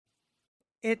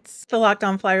It's the Locked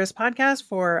On Flyers podcast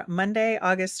for Monday,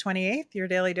 August 28th, your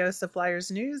daily dose of Flyers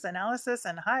news, analysis,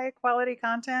 and high quality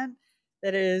content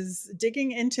that is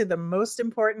digging into the most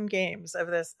important games of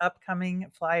this upcoming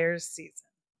Flyers season.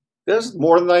 There's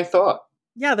more than I thought.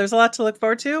 Yeah, there's a lot to look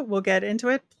forward to. We'll get into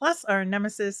it, plus our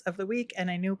nemesis of the week and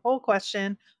a new poll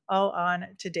question, all on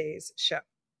today's show.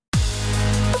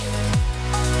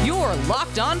 Your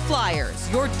Locked On Flyers,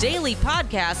 your daily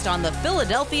podcast on the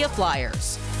Philadelphia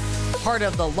Flyers. Part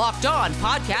of the Locked On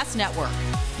Podcast Network,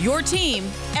 your team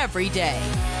every day.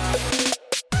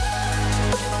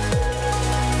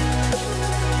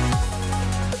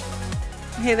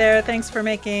 Hey there, thanks for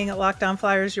making Locked On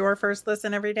Flyers your first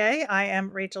listen every day. I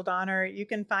am Rachel Donner. You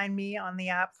can find me on the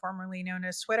app formerly known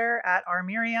as Twitter at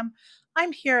rmiriam.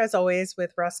 I'm here as always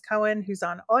with Russ Cohen, who's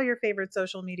on all your favorite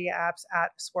social media apps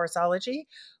at Sportsology.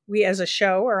 We as a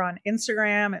show are on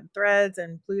Instagram and Threads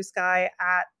and Blue Sky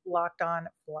at Locked On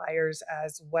Flyers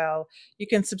as well. You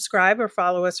can subscribe or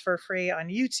follow us for free on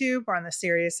YouTube or on the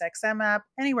SiriusXM app,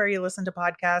 anywhere you listen to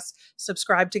podcasts.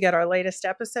 Subscribe to get our latest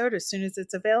episode as soon as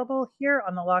it's available here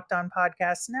on the Locked On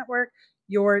Podcast Network,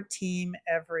 your team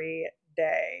every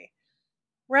day.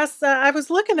 Russ, I was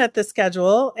looking at the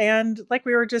schedule, and like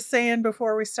we were just saying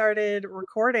before we started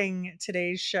recording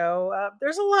today's show,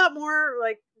 there's a lot more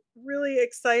really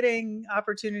exciting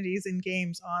opportunities in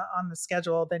games on the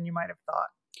schedule than you might have thought.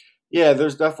 Yeah,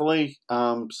 there's definitely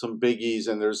some biggies,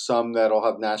 and there's some that'll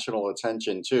have national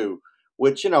attention too,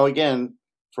 which, again,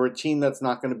 for a team that's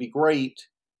not going to be great,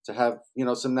 to have,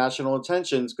 some national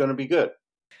attention is going to be good.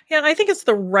 Yeah, I think it's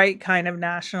the right kind of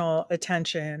national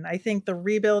attention. I think the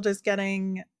rebuild is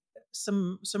getting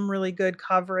some really good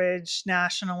coverage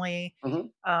nationally. Mm-hmm.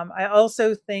 I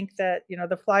also think that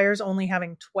the Flyers only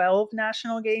having 12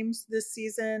 national games this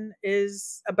season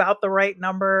is about the right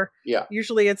number. Yeah.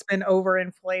 Usually it's been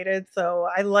overinflated, so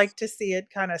I like to see it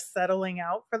kind of settling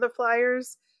out for the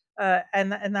Flyers,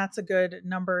 and that's a good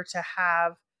number to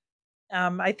have.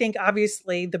 I think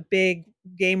obviously the big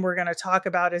game we're going to talk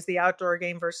about is the outdoor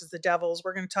game versus the Devils.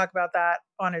 We're going to talk about that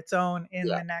on its own in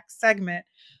the next segment.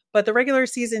 But the regular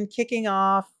season kicking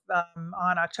off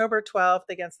on October 12th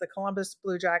against the Columbus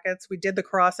Blue Jackets. We did the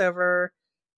crossover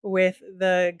with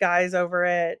the guys over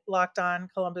at Locked On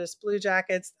Columbus Blue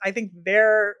Jackets. I think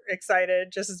they're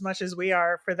excited just as much as we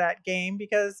are for that game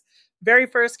because very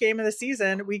first game of the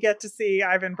season, we get to see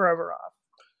Ivan Provorov.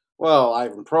 Well,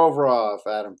 Ivan Provorov,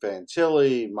 Adam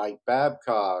Fantilli, Mike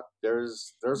Babcock.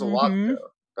 There's a lot there.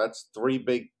 That's three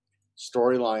big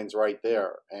storylines right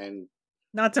there, and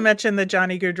not to mention the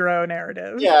Johnny Gaudreau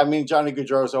narrative. Yeah, I mean Johnny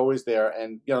Gaudreau is always there,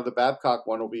 and the Babcock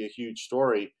one will be a huge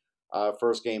story.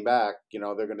 First game back,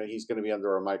 he's gonna be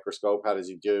under a microscope. How does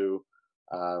he do?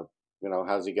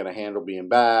 How's he gonna handle being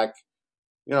back?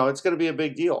 It's gonna be a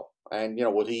big deal. And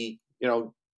will he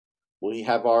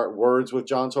have our words with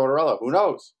John Tortorella? Who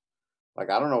knows? I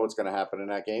don't know what's going to happen in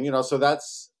that game, so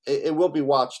it will be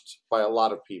watched by a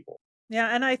lot of people.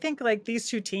 Yeah, and I think these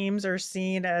two teams are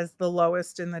seen as the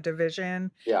lowest in the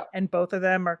division. Yeah. And both of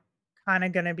them are kind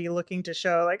of going to be looking to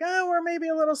show we're maybe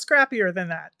a little scrappier than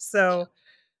that. So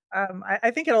I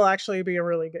think it'll actually be a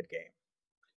really good game.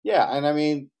 Yeah, and I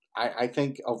mean, I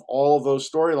think of all of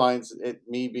those storylines,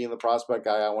 me being the prospect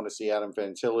guy, I want to see Adam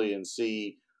Fantilli and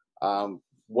see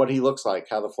what he looks like,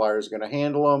 how the Flyers are going to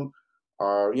handle him.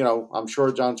 Or, I'm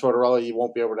sure John Tortorella, you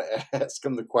won't be able to ask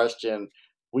him the question,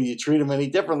 will you treat him any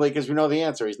differently? Because we know the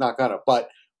answer. He's not going to. But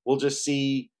we'll just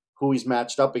see who he's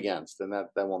matched up against, and then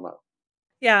we'll know.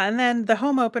 Yeah, and then the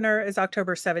home opener is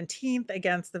October 17th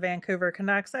against the Vancouver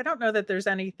Canucks. I don't know that there's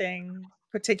anything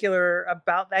particular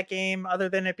about that game other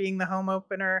than it being the home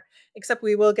opener, except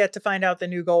we will get to find out the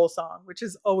new goal song, which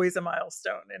is always a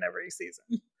milestone in every season.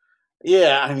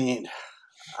 Yeah, I mean,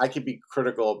 I could be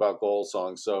critical about goal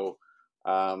songs, so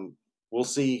we'll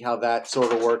see how that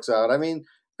sort of works out. I mean,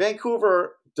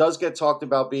 Vancouver does get talked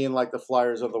about being like the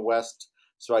Flyers of the West,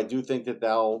 so I do think that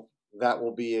that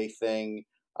will be a thing.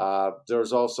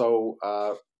 There's also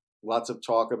lots of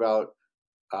talk about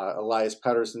Elias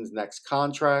Pettersson's next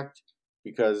contract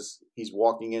because he's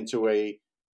walking into a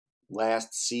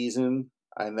last season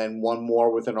and then one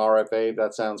more with an RFA.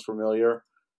 That sounds familiar.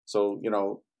 So,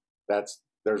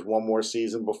 there's one more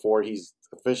season before he's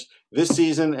this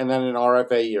season and then an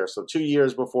RFA year. So 2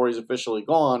 years before he's officially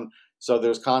gone. So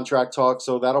there's contract talk.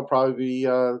 So that'll probably be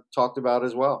talked about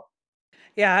as well.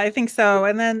 Yeah, I think so.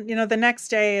 And then, the next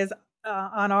day is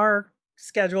on our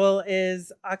schedule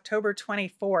is October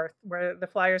 24th, where the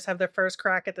Flyers have their first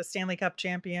crack at the Stanley Cup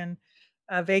champion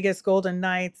Vegas Golden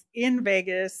Knights in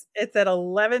Vegas. It's at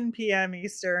 11 p.m.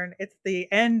 Eastern. It's the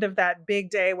end of that big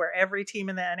day where every team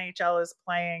in the NHL is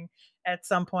playing. at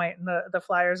some point, and the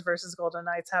Flyers versus Golden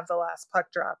Knights have the last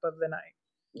puck drop of the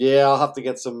Yeah, I'll have to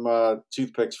get some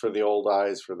toothpicks for the old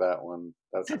eyes for that one.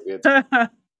 That's gonna be night.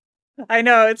 I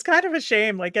know, it's kind of a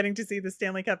shame, like, getting to see the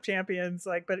Stanley Cup champions,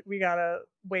 like, but we gotta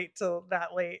wait till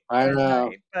that late I at know.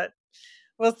 night, but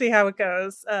we'll see how it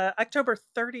goes. October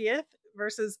 30th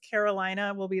versus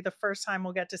Carolina will be the first time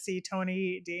we'll get to see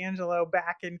Tony DeAngelo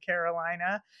back in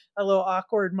Carolina. A little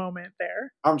awkward moment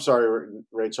there. I'm sorry,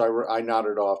 Rachel. I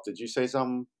nodded off. Did you say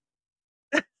something?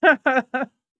 I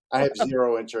have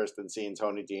zero interest in seeing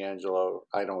Tony D'Angelo.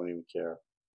 I don't even care.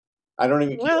 I don't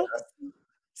even care. Well,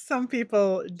 some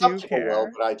people Some do people will,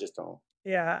 care. but I just don't.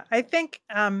 Yeah, I think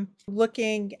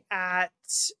looking at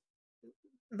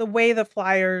the way the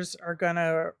Flyers are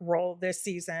gonna roll this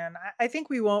season, I think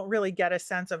we won't really get a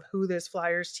sense of who this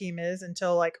Flyers team is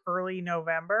until like early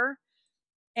November.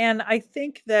 And I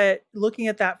think that looking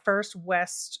at that first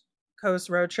West Coast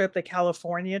road trip, the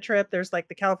California trip, there's like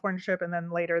the California trip, and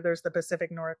then later there's the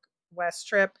Pacific Northwest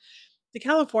trip. The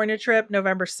California trip,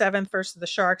 November 7th versus the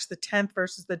Sharks, the 10th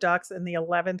versus the Ducks, and the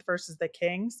 11th versus the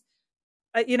Kings.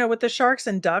 With the Sharks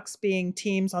and Ducks being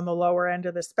teams on the lower end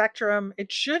of the spectrum,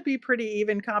 it should be pretty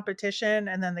even competition.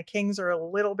 And then the Kings are a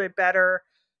little bit better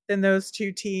than those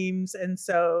two teams. And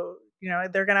so,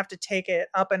 they're going to have to take it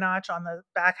up a notch on the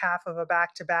back half of a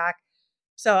back to back.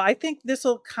 So I think this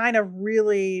will kind of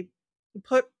really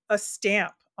put a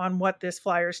stamp on what this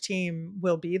Flyers team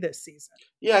will be this season.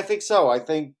 Yeah, I think so. I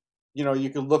think, you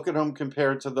can look at them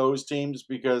compared to those teams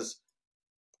because,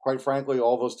 quite frankly,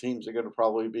 all those teams are going to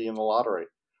probably be in the lottery.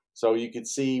 So you can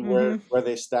see where, Hmm. where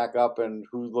they stack up and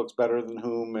who looks better than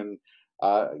whom. And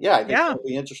yeah, I think Yeah. that'll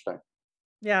be interesting.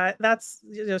 Yeah. That's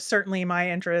certainly my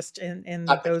interest in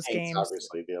Not the those Kings, games.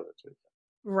 obviously, the other two.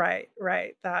 Right,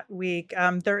 right. That week,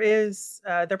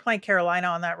 they're playing Carolina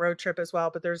on that road trip as well,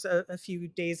 but there's a few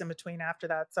days in between after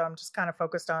that, so I'm just kind of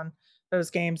focused on those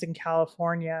games in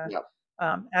California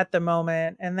Yeah. at the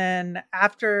moment. And then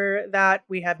after that,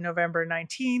 we have November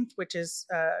 19th, which is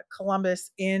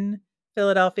Columbus in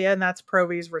Philadelphia, and that's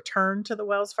Provy's return to the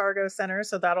Wells Fargo Center,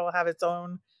 so that'll have its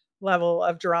own level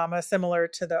of drama, similar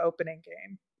to the opening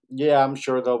game. Yeah, I'm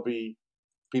sure there'll be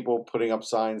people putting up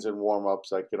signs and warm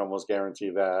ups. I can almost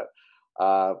guarantee that.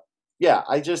 Uh, yeah,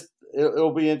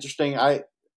 it'll be interesting. I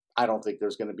don't think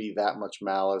there's going to be that much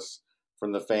malice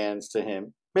from the fans to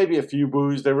him. Maybe a few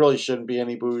boos. There really shouldn't be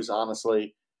any boos,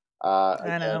 honestly.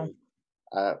 I know.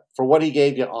 Again, for what he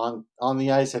gave you on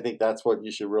the ice, I think that's what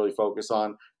you should really focus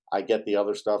on. I get the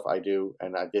other stuff, I do,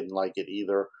 and I didn't like it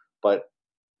either. But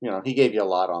he gave you a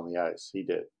lot on the ice. He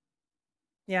did.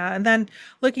 Yeah, and then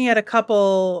looking at a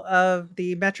couple of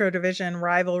the Metro Division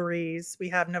rivalries, we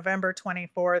have November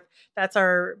 24th. That's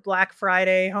our Black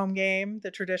Friday home game,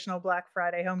 the traditional Black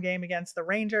Friday home game against the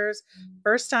Rangers.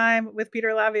 First time with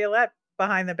Peter Laviolette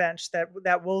behind the bench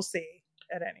that we'll see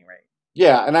at any rate.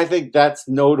 Yeah, and I think that's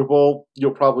notable.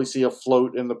 You'll probably see a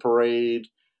float in the parade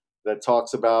that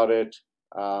talks about it.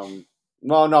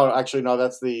 No, actually, no.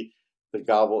 That's the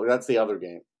gobble. That's the other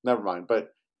game. Never mind. But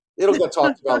it'll get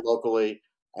talked about locally.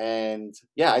 And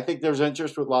yeah, I think there's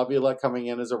interest with Laviolette coming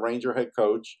in as a Ranger head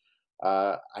coach.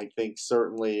 I think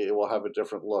certainly it will have a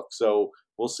different look. So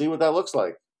we'll see what that looks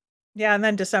like. Yeah, and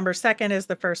then December 2nd is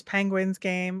the first Penguins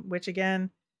game, which again,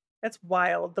 that's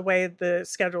wild the way the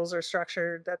schedules are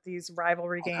structured, that these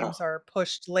rivalry games are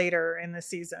pushed later in the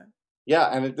season. Yeah,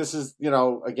 and this is,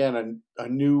 again, a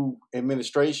new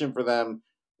administration for them.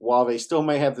 While they still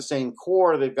may have the same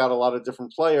core, they've got a lot of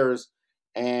different players.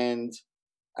 And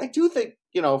I do think,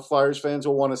 Flyers fans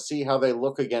will want to see how they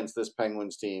look against this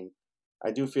Penguins team.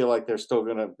 I do feel like they're still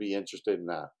going to be interested in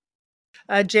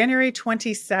that. January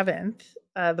 27th,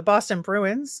 the Boston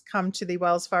Bruins come to the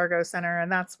Wells Fargo Center,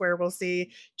 and that's where we'll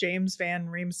see James Van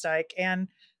Riemsdyk. And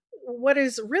what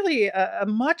is really a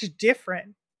much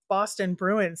different Boston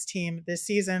Bruins team this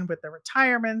season with the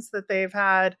retirements that they've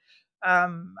had.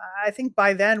 I think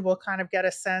by then we'll kind of get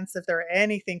a sense if they're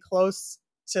anything close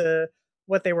to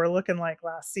what they were looking like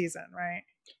last season, right?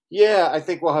 Yeah, I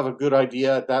think we'll have a good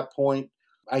idea at that point.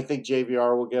 I think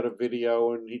JVR will get a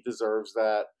video, and he deserves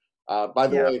that. By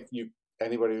the Yeah. way, if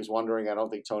anybody who's wondering, I don't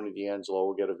think Tony DeAngelo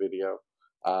will get a video,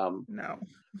 No,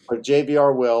 but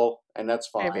JVR will, and that's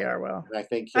fine. JVR will. And I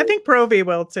think I think Provy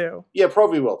will too. yeah,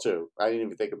 Provy will too. I didn't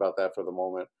even think about that for the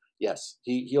moment. Yes,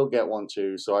 he'll get one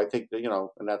too. So I think that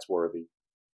and that's worthy.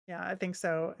 Yeah, I think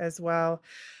so as well.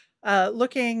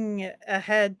 Looking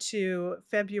ahead to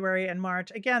February and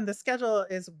March, again, the schedule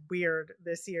is weird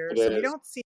this year. It So we is. don't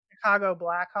see Chicago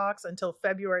Blackhawks until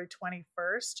February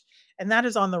 21st, and that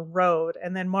is on the road,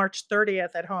 and then March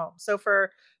 30th at home. So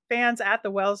for fans at the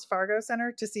Wells Fargo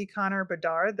Center to see Connor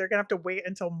Bedard, they're gonna have to wait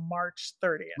until March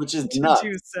 30th which is to nuts.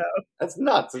 do so. That's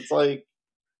nuts. It's like,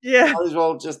 Yeah. might as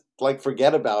well just like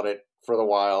forget about it for a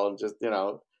while and just,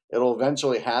 it'll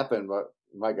eventually happen. But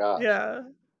my gosh, Yeah.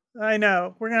 I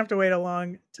know. We're gonna have to wait a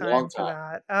long long time for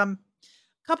time. that.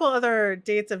 Couple other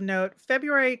dates of note.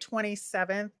 February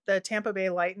 27th, the Tampa Bay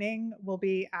Lightning will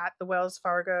be at the Wells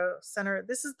Fargo Center.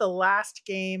 This is the last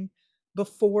game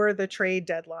before the trade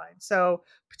deadline. So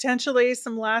potentially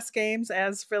some last games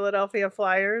as Philadelphia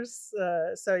Flyers.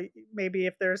 So maybe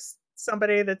if there's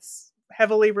somebody that's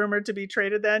heavily rumored to be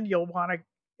traded, then you'll want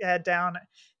to head down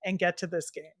and get to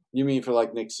this game. You mean for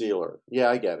like Nick Seeler? Yeah,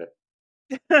 I get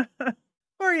it.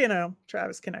 Or,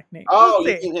 Travis Konechny. We'll Oh,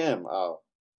 you see. mean him? Oh,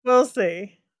 We'll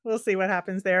see. We'll see what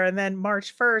happens there. And then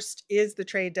March 1st is the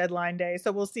trade deadline day.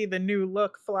 So we'll see the new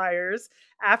look Flyers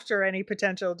after any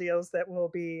potential deals that will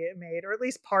be made, or at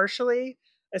least partially,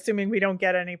 assuming we don't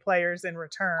get any players in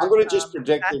return. I'm going to just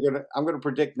predict I'm going to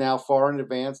predict now far in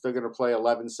advance they're going to play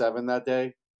 11-7 that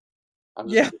day. I'm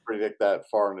just Yeah. going to predict that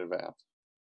far in advance.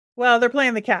 Well, they're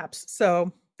playing the Caps,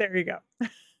 so there you go.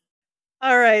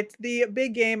 All right. The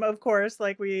big game, of course,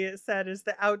 like we said, is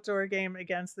the outdoor game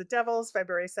against the Devils,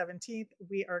 February 17th.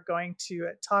 We are going to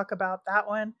talk about that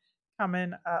one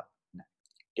coming up.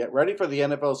 Get ready for the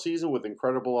NFL season with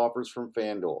incredible offers from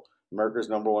FanDuel, America's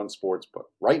 #1 sportsbook.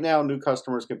 Right now, new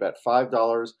customers can bet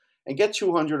 $5 and get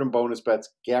 $200 in bonus bets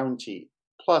guaranteed.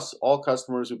 Plus, all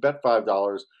customers who bet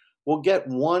 $5 will get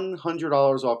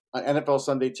 $100 off an NFL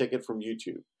Sunday ticket from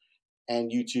YouTube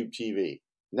and YouTube TV.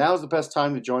 Now is the best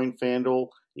time to join FanDuel.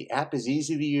 The app is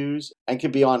easy to use and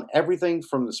can be on everything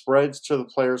from the spreads to the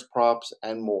players' props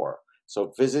and more.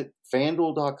 So visit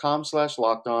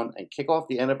FanDuel.com/lockedon and kick off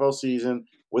the NFL season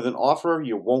with an offer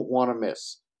you won't want to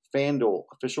miss. FanDuel,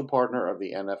 official partner of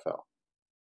the NFL.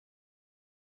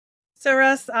 So,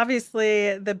 Russ,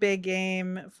 obviously the big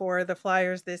game for the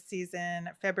Flyers this season,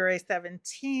 February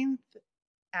 17th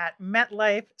at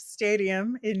MetLife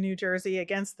Stadium in New Jersey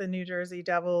against the New Jersey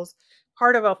Devils,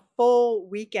 part of a full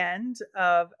weekend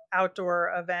of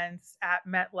outdoor events at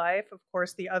MetLife. Of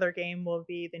course, the other game will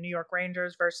be the New York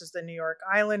Rangers versus the New York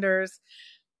Islanders.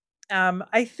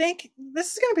 I think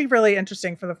this is going to be really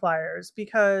interesting for the Flyers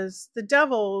because the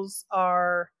Devils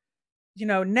are,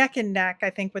 neck and neck, I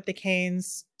think, with the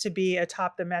Canes to be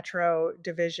atop the Metro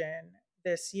division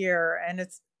this year. And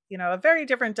it's, a very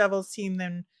different Devils team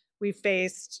than we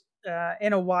faced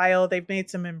in a while. They've made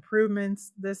some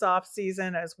improvements this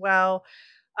offseason as well.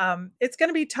 It's going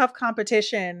to be tough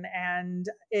competition, and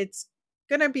it's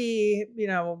going to be,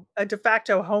 a de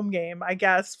facto home game, I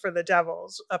guess, for the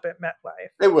Devils up at MetLife.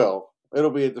 It will.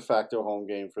 It'll be a de facto home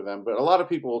game for them, but a lot of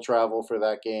people will travel for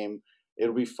that game.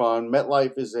 It'll be fun.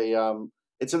 MetLife is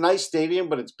it's a nice stadium,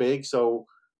 but it's big. So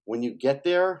when you get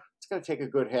there, it's going to take a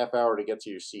good half hour to get to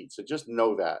your seat. So just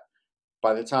know that.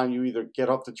 By the time you either get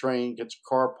off the train, get your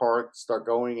car parked, start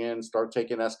going in, start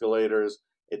taking escalators,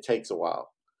 it takes a while.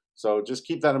 So just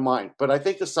keep that in mind. But I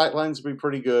think the sight lines will be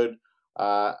pretty good.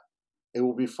 It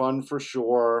will be fun for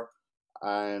sure.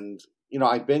 And,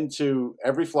 I've been to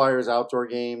every Flyers outdoor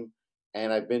game,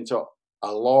 and I've been to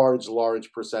a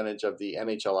large percentage of the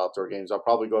NHL outdoor games. I'll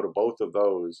probably go to both of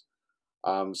those.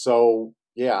 So,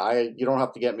 yeah, you don't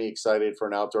have to get me excited for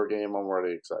an outdoor game. I'm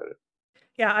already excited.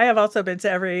 Yeah, I have also been to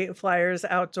every Flyers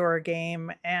outdoor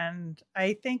game, and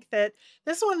I think that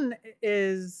this one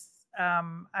is,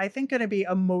 I think, going to be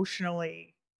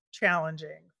emotionally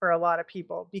challenging for a lot of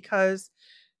people because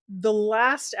the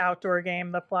last outdoor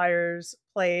game the Flyers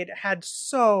played had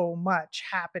so much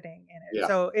happening in it. Yeah.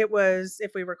 So it was,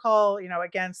 if we recall,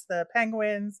 against the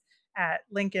Penguins at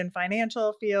Lincoln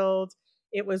Financial Field.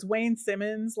 It was Wayne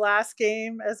Simmons' last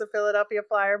game as a Philadelphia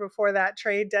Flyer before that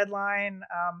trade deadline.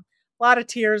 A lot of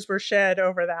tears were shed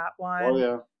over that one.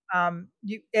 Oh,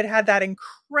 yeah. It had that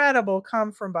incredible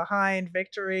come from behind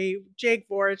victory. Jake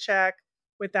Voracek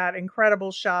with that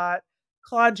incredible shot.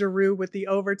 Claude Giroux with the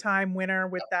overtime winner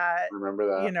with that, Remember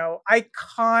that.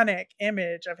 Iconic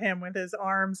image of him with his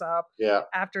arms up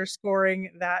after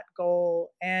scoring that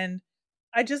goal. And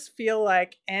I just feel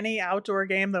like any outdoor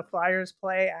game the Flyers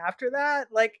play after that,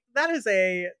 that is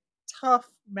a tough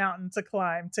mountain to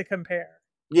climb to compare.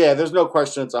 Yeah, there's no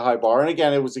question it's a high bar. And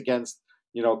again, it was against,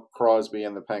 Crosby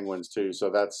and the Penguins too.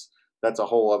 So that's a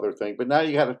whole other thing. But now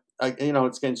you got to,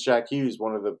 it's against Jack Hughes,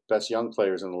 one of the best young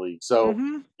players in the league. So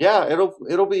yeah,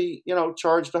 it'll be,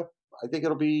 charged up. I think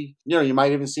it'll be, you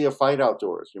might even see a fight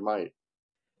outdoors. You might.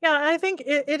 Yeah, I think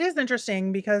it is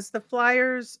interesting because the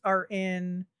Flyers are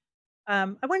in, I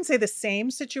wouldn't say the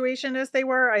same situation as they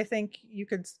were. I think you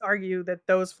could argue that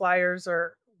those Flyers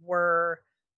were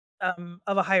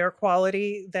of a higher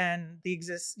quality than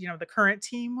the current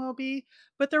team will be.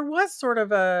 But there was sort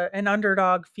of an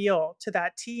underdog feel to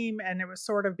that team, and it was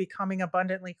sort of becoming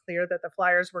abundantly clear that the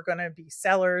Flyers were going to be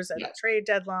sellers at the Yes. trade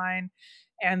deadline,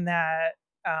 and that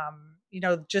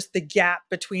just the gap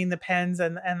between the Pens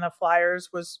and the Flyers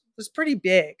was pretty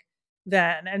big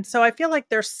then. And so I feel like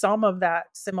there's some of that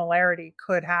similarity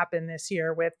could happen this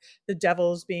year with the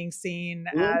Devils being seen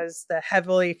Mhm. as the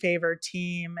heavily favored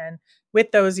team, and with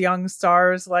those young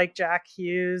stars like Jack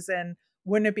Hughes. And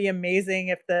wouldn't it be amazing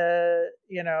if the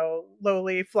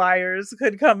lowly Flyers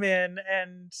could come in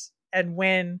and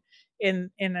win in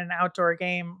an outdoor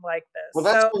game like Well,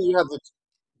 this? that's So when you have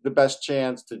the best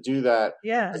chance to do that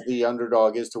yeah. as the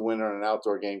underdog is to win on an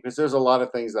outdoor game, because there's a lot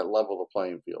of things that level the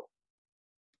playing field.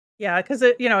 Yeah, because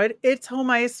it's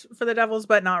home ice for the Devils,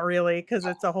 but not really, because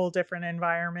it's a whole different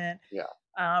environment. Yeah.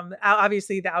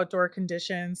 Obviously, the outdoor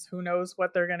conditions, who knows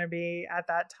what they're going to be at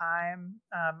that time.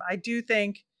 I do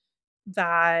think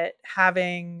that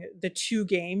having the two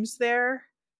games there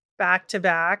back to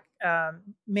back,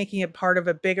 making it part of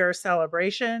a bigger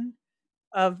celebration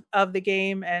of the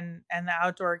game, and the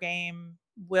outdoor game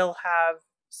will have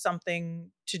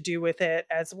something to do with it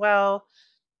as well.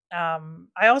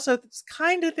 I also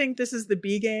kind of think this is the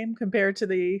B game compared to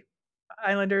the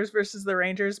Islanders versus the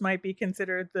Rangers, might be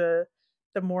considered the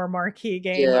more marquee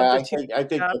game of Yeah, the I two think I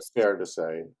think that's cups. fair to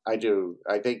say. I do.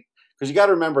 I think because you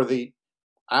gotta remember the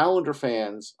Islander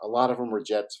fans, a lot of them were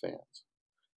Jets fans.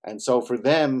 And so for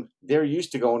them, they're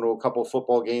used to going to a couple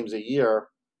football games a year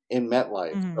in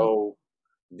MetLife. Mhm. So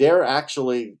they're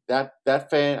actually that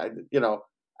fan,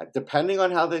 depending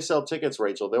on how they sell tickets,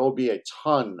 Rachel, there will be a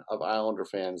ton of Islander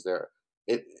fans there.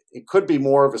 It could be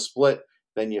more of a split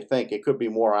than you think. It could be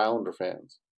more Islander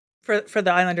fans. For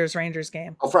the Islanders Rangers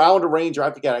game. Oh, for Islander Ranger,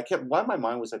 I forget. I kept why my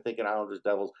mind was I thinking Islanders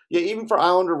Devils. Yeah, even for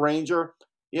Islander Ranger,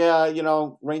 yeah,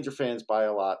 Ranger fans buy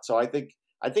a lot. So I think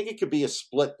it could be a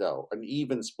split though, an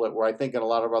even split where I think in a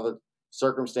lot of other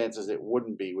circumstances it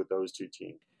wouldn't be with those two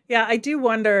teams. Yeah, I do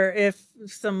wonder if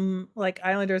some like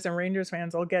Islanders and Rangers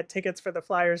fans will get tickets for the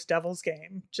Flyers Devils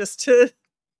game just to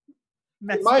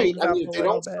They mess might. things I up mean, a if they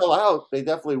little don't bit. sell out, they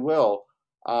definitely will.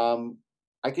 Um,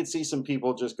 I could see some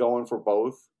people just going for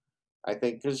both. I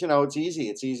think because it's easy.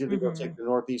 It's easy to go take Mhm. the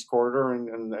Northeast Corridor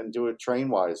and do it train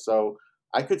wise. So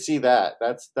I could see that.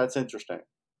 That's interesting.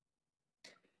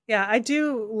 Yeah, I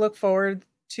do look forward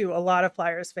to a lot of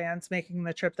Flyers fans making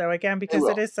the trip though, again, They because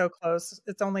it will. is so close.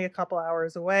 It's only a couple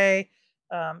hours away.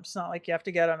 It's not like you have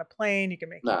to get on a plane. You can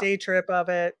make a No. day trip of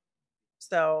it.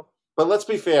 So But let's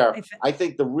be fair. I think, I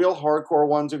think the real hardcore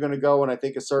ones are going to go, and I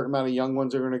think a certain amount of young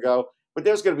ones are going to go. But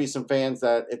there's going to be some fans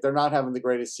that, if they're not having the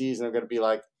greatest season, are going to be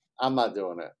like, "I'm not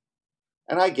doing it."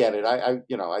 And I get it. I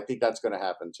think that's going to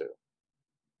happen too.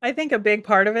 I think a big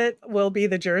part of it will be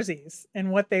the jerseys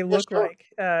and what they Yeah, look sure. like.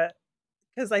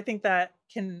 Because I think that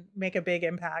can make a big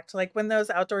impact. Like when those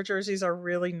outdoor jerseys are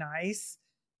really nice,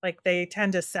 like they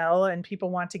tend to sell, and people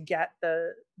want to get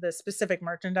the specific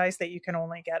merchandise that you can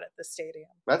only get at the stadium.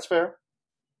 That's fair.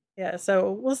 Yeah,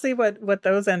 so we'll see what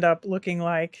those end up looking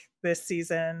like this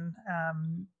season.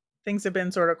 Things have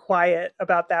been sort of quiet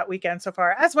about that weekend so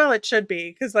far, as well it should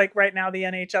be, because like right now the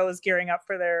NHL is gearing up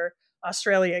for their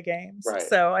Australia games. Right.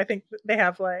 So I think they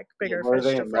have like Yeah, bigger where are fish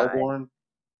they to in fry. Melbourne?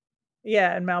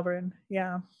 Yeah, in Melbourne.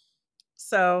 Yeah.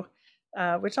 So,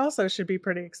 which also should be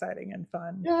pretty exciting and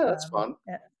fun. Yeah, that's fun.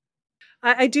 Yeah.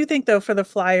 I do think though for the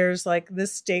Flyers, like the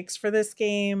stakes for this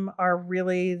game are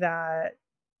really that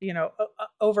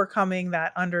overcoming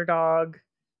that underdog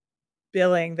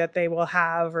billing that they will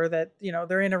have, or that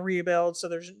they're in a rebuild, so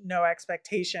there's no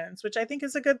expectations, which I think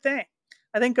is a good thing.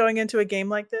 I think going into a game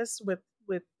like this with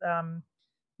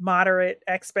moderate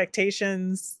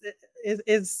expectations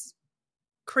is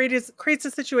creates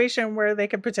a situation where they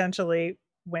could potentially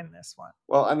win this one.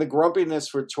 Well, and the grumpiness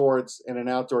for Torts in an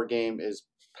outdoor game is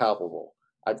palpable.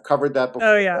 I've covered that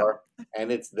Oh yeah. before,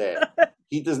 and it's there.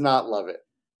 He does not love it.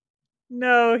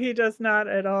 No, he does not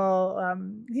at all.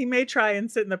 He may try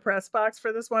and sit in the press box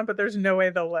for this one, but there's no way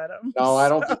they'll let him. No, I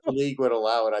don't So, think the league would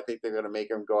allow it. I think they're going to make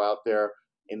him go out there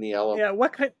in the element. yeah,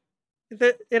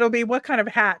 it'll be what kind of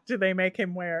hat do they make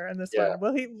him wear in this Yeah.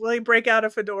 one? Will he break out a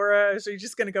fedora, or is he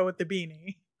just going to go with the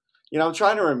beanie? I'm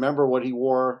trying to remember what he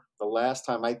wore the last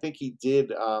time. I think he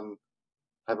did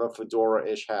have a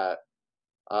fedora-ish hat.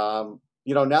 Now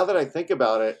that I think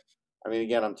about it, I mean,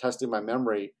 again, I'm testing my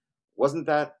memory. Wasn't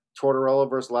that Tortorella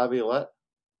versus Laviolette?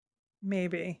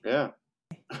 Maybe. Yeah.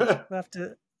 We'll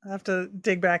have to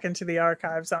dig back into the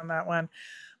archives on that one.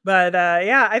 But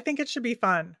yeah, I think it should be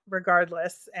fun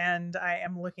regardless, and I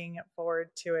am looking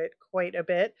forward to it quite a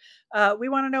bit. We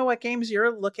want to know what games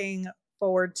you're looking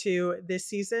forward to this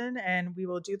season, and we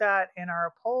will do that in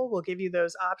our poll. We'll give you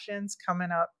those options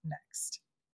coming up next.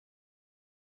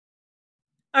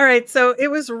 All right, so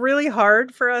it was really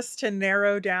hard for us to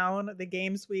narrow down the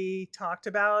games we talked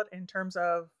about in terms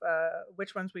of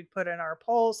which ones we'd put in our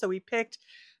poll. So we picked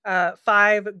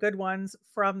 5 good ones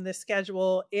from the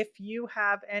schedule. If you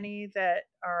have any that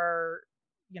are,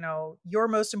 your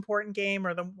most important game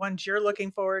or the ones you're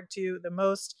looking forward to the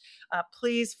most,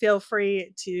 please feel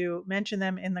free to mention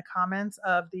them in the comments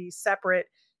of the separate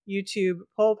YouTube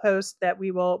poll post that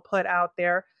we will put out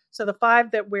there. So the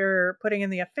 5 that we're putting in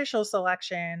the official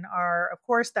selection are, of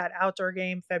course, that outdoor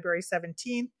game, February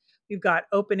 17th. We've got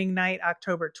opening night,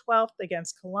 October 12th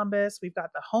against Columbus. We've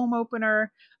got the home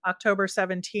opener, October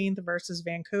 17th versus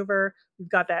Vancouver. We've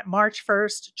got that March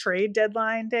 1st trade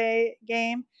deadline day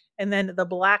game. And then the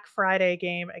Black Friday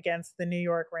game against the New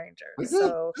York Rangers. This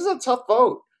is a tough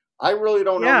vote. I really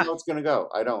don't know how it's going to go.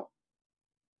 I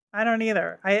don't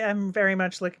either. I am very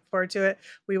much looking forward to it.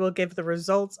 We will give the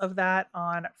results of that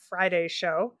on Friday's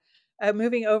show.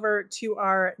 Moving over to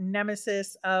our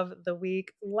nemesis of the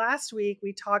week. Last week,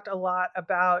 we talked a lot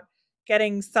about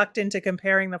getting sucked into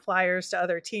comparing the Flyers to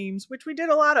other teams, which we did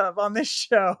a lot of on this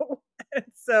show. And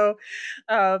so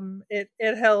it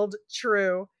held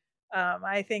true.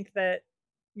 I think that,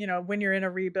 when you're in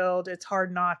a rebuild, it's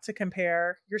hard not to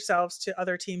compare yourselves to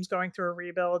other teams going through a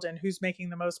rebuild and who's making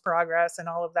the most progress and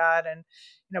all of that. And,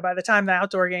 by the time the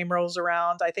outdoor game rolls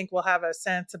around, I think we'll have a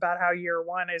sense about how year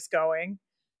 1 is going.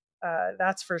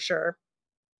 That's for sure.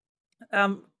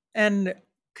 And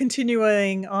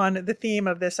continuing on the theme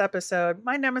of this episode,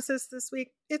 my nemesis this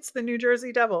week, it's the New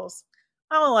Jersey Devils.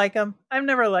 I don't like them. I've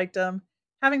never liked them.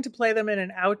 Having to play them in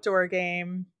an outdoor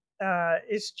game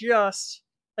is just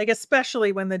like,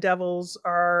 especially when the Devils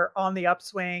are on the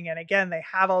upswing. And again, they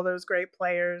have all those great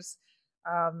players.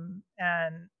 And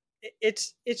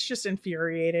it's just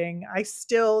infuriating. I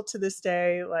still, to this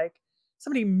day, like,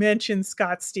 somebody mentioned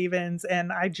Scott Stevens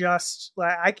and I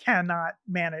cannot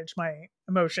manage my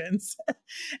emotions.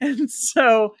 And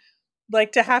so,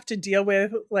 like, to have to deal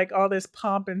with like all this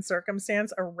pomp and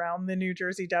circumstance around the New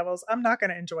Jersey Devils, I'm not going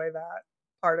to enjoy that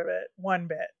part of it one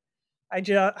bit. I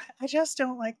just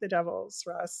don't like the Devils,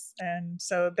 Russ. And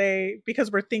so because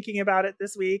we're thinking about it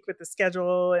this week with the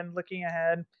schedule and looking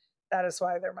ahead, that is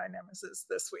why they're my nemesis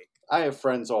this week. I have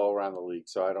friends all around the league,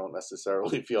 so I don't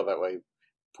necessarily feel that way,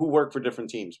 who work for different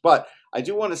teams. But I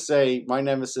do want to say my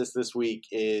nemesis this week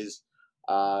is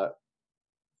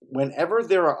whenever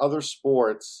there are other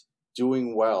sports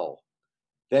doing well,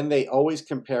 then they always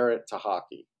compare it to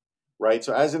hockey, right?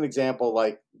 So as an example,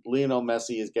 like Lionel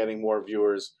Messi is getting more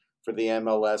viewers for the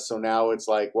MLS. So now it's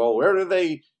like, well, where do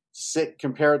they sit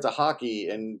compared to hockey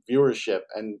and viewership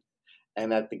and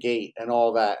at the gate and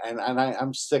all that? And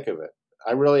I'm sick of it.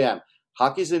 I really am.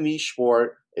 Hockey's a niche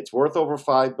sport. It's worth over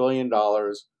 $5 billion.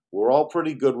 We're all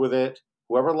pretty good with it.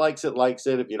 Whoever likes it, likes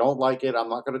it. If you don't like it, I'm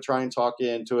not going to try and talk you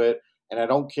into it. And I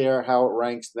don't care how it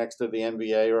ranks next to the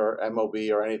NBA or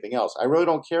MLB or anything else. I really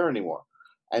don't care anymore.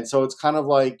 And so it's kind of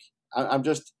like,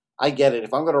 I get it.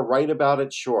 If I'm going to write about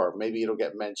it, sure, maybe it'll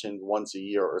get mentioned once a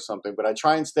year or something. But I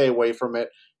try and stay away from it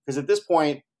because at this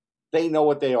point, they know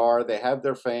what they are. They have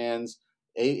their fans.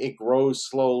 It grows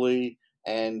slowly,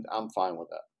 and I'm fine with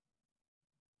that.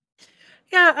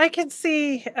 Yeah, I can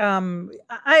see.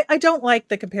 I don't like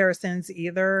the comparisons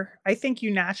either. I think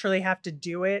you naturally have to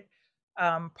do it,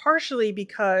 partially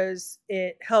because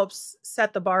it helps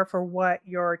set the bar for what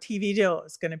your TV deal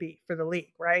is going to be for the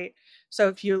league, right? So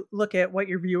if you look at what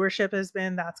your viewership has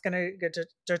been, that's going to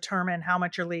determine how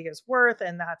much your league is worth,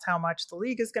 and that's how much the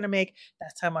league is going to make.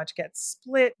 That's how much gets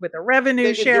split with the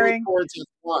revenue sharing. Do it towards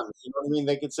F1, you know what I mean?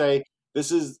 They could say, this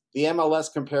is the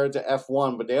MLS compared to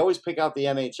F1, but they always pick out the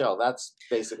NHL. That's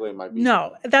basically my beat.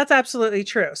 No, that's absolutely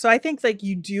true. So I think like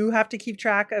you do have to keep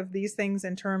track of these things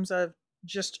in terms of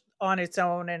just on its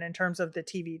own and in terms of the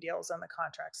TV deals and the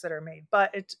contracts that are made.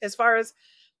 But as far as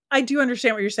I do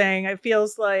understand what you're saying, it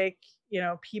feels like,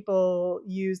 people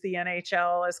use the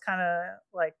NHL as kind of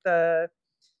like the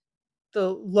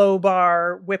low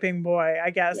bar whipping boy, I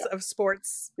guess, of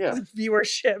sports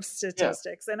viewership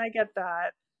statistics. Yeah. And I get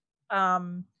that.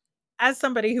 As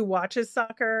somebody who watches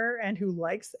soccer and who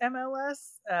likes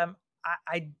MLS,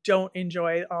 I don't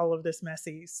enjoy all of this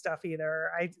messy stuff either.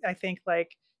 I think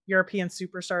like European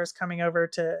superstars coming over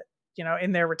to,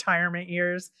 in their retirement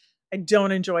years, I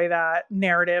don't enjoy that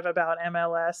narrative about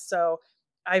MLS. So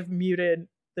I've muted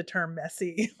the term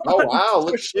messy. Oh, wow.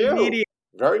 Look at you. Media.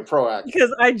 Very proactive.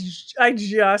 Because I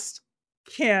just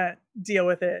can't deal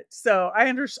with it. So I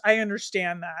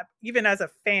understand that, even as a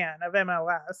fan of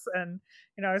MLS, and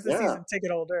as a Yeah. season ticket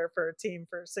holder for a team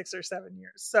for 6 or 7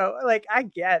 years. So like I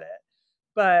get it.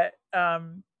 But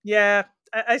yeah,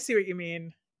 I see what you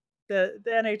mean. The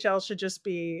NHL should just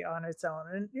be on its own,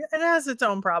 and it has its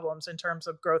own problems in terms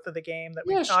of growth of the game that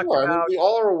Yeah, we've talked sure. I mean, about. we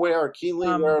all are keenly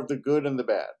aware Um, of the good and the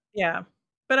bad. yeah,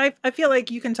 but I feel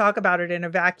like you can talk about it in a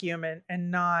vacuum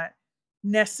and not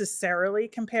necessarily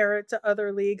compare it to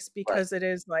other leagues, Right. because it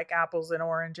is like apples and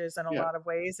oranges in a Yeah. lot of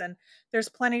ways. And there's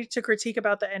plenty to critique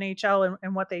about the NHL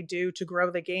and what they do to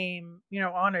grow the game,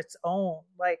 on its own.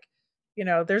 Like,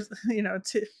 there's,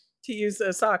 to use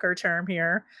a soccer term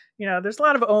here, there's a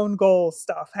lot of own goal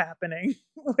stuff happening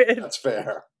with That's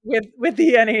fair. with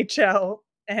the NHL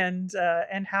and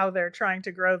how they're trying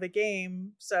to grow the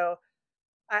game. So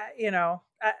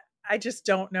I just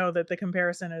don't know that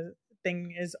the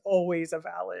thing is always a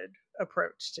valid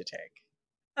approach to take.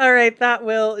 All right, that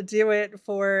will do it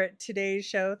for today's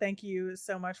show. Thank you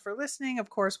so much for listening.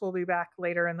 Of course, we'll be back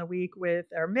later in the week with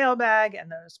our mailbag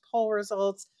and those poll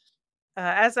results.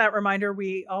 As that reminder,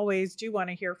 we always do want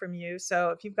to hear from you.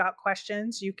 So if you've got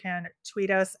questions, you can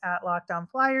tweet us at Locked On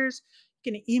Flyers.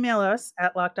 You can email us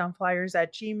at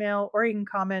lockedonflyers@gmail.com, or you can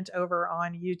comment over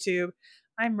on YouTube.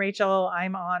 I'm Rachel.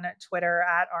 I'm on Twitter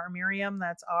at rmiriam.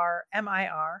 That's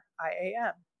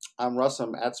RMIRIAM. I'm Russ.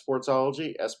 I'm at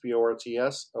Sportsology,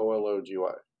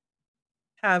 SPORTSOLOGY.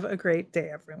 Have a great day,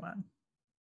 everyone.